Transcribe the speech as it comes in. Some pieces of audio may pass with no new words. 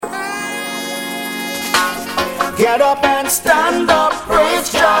Get up and stand up,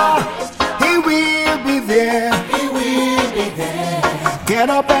 praise Jah. He will be there. He will be there.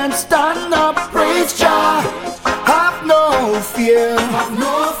 Get up and stand up, praise Jah. Have no fear. Have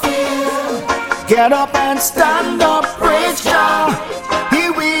no fear. Get up and stand up, praise Jah.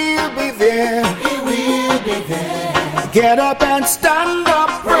 He will be there. He will be there. Get up and stand up,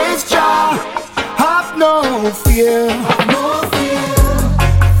 praise Jah. Have no fear. Have no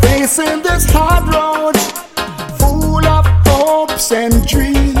fear. Facing this hard road,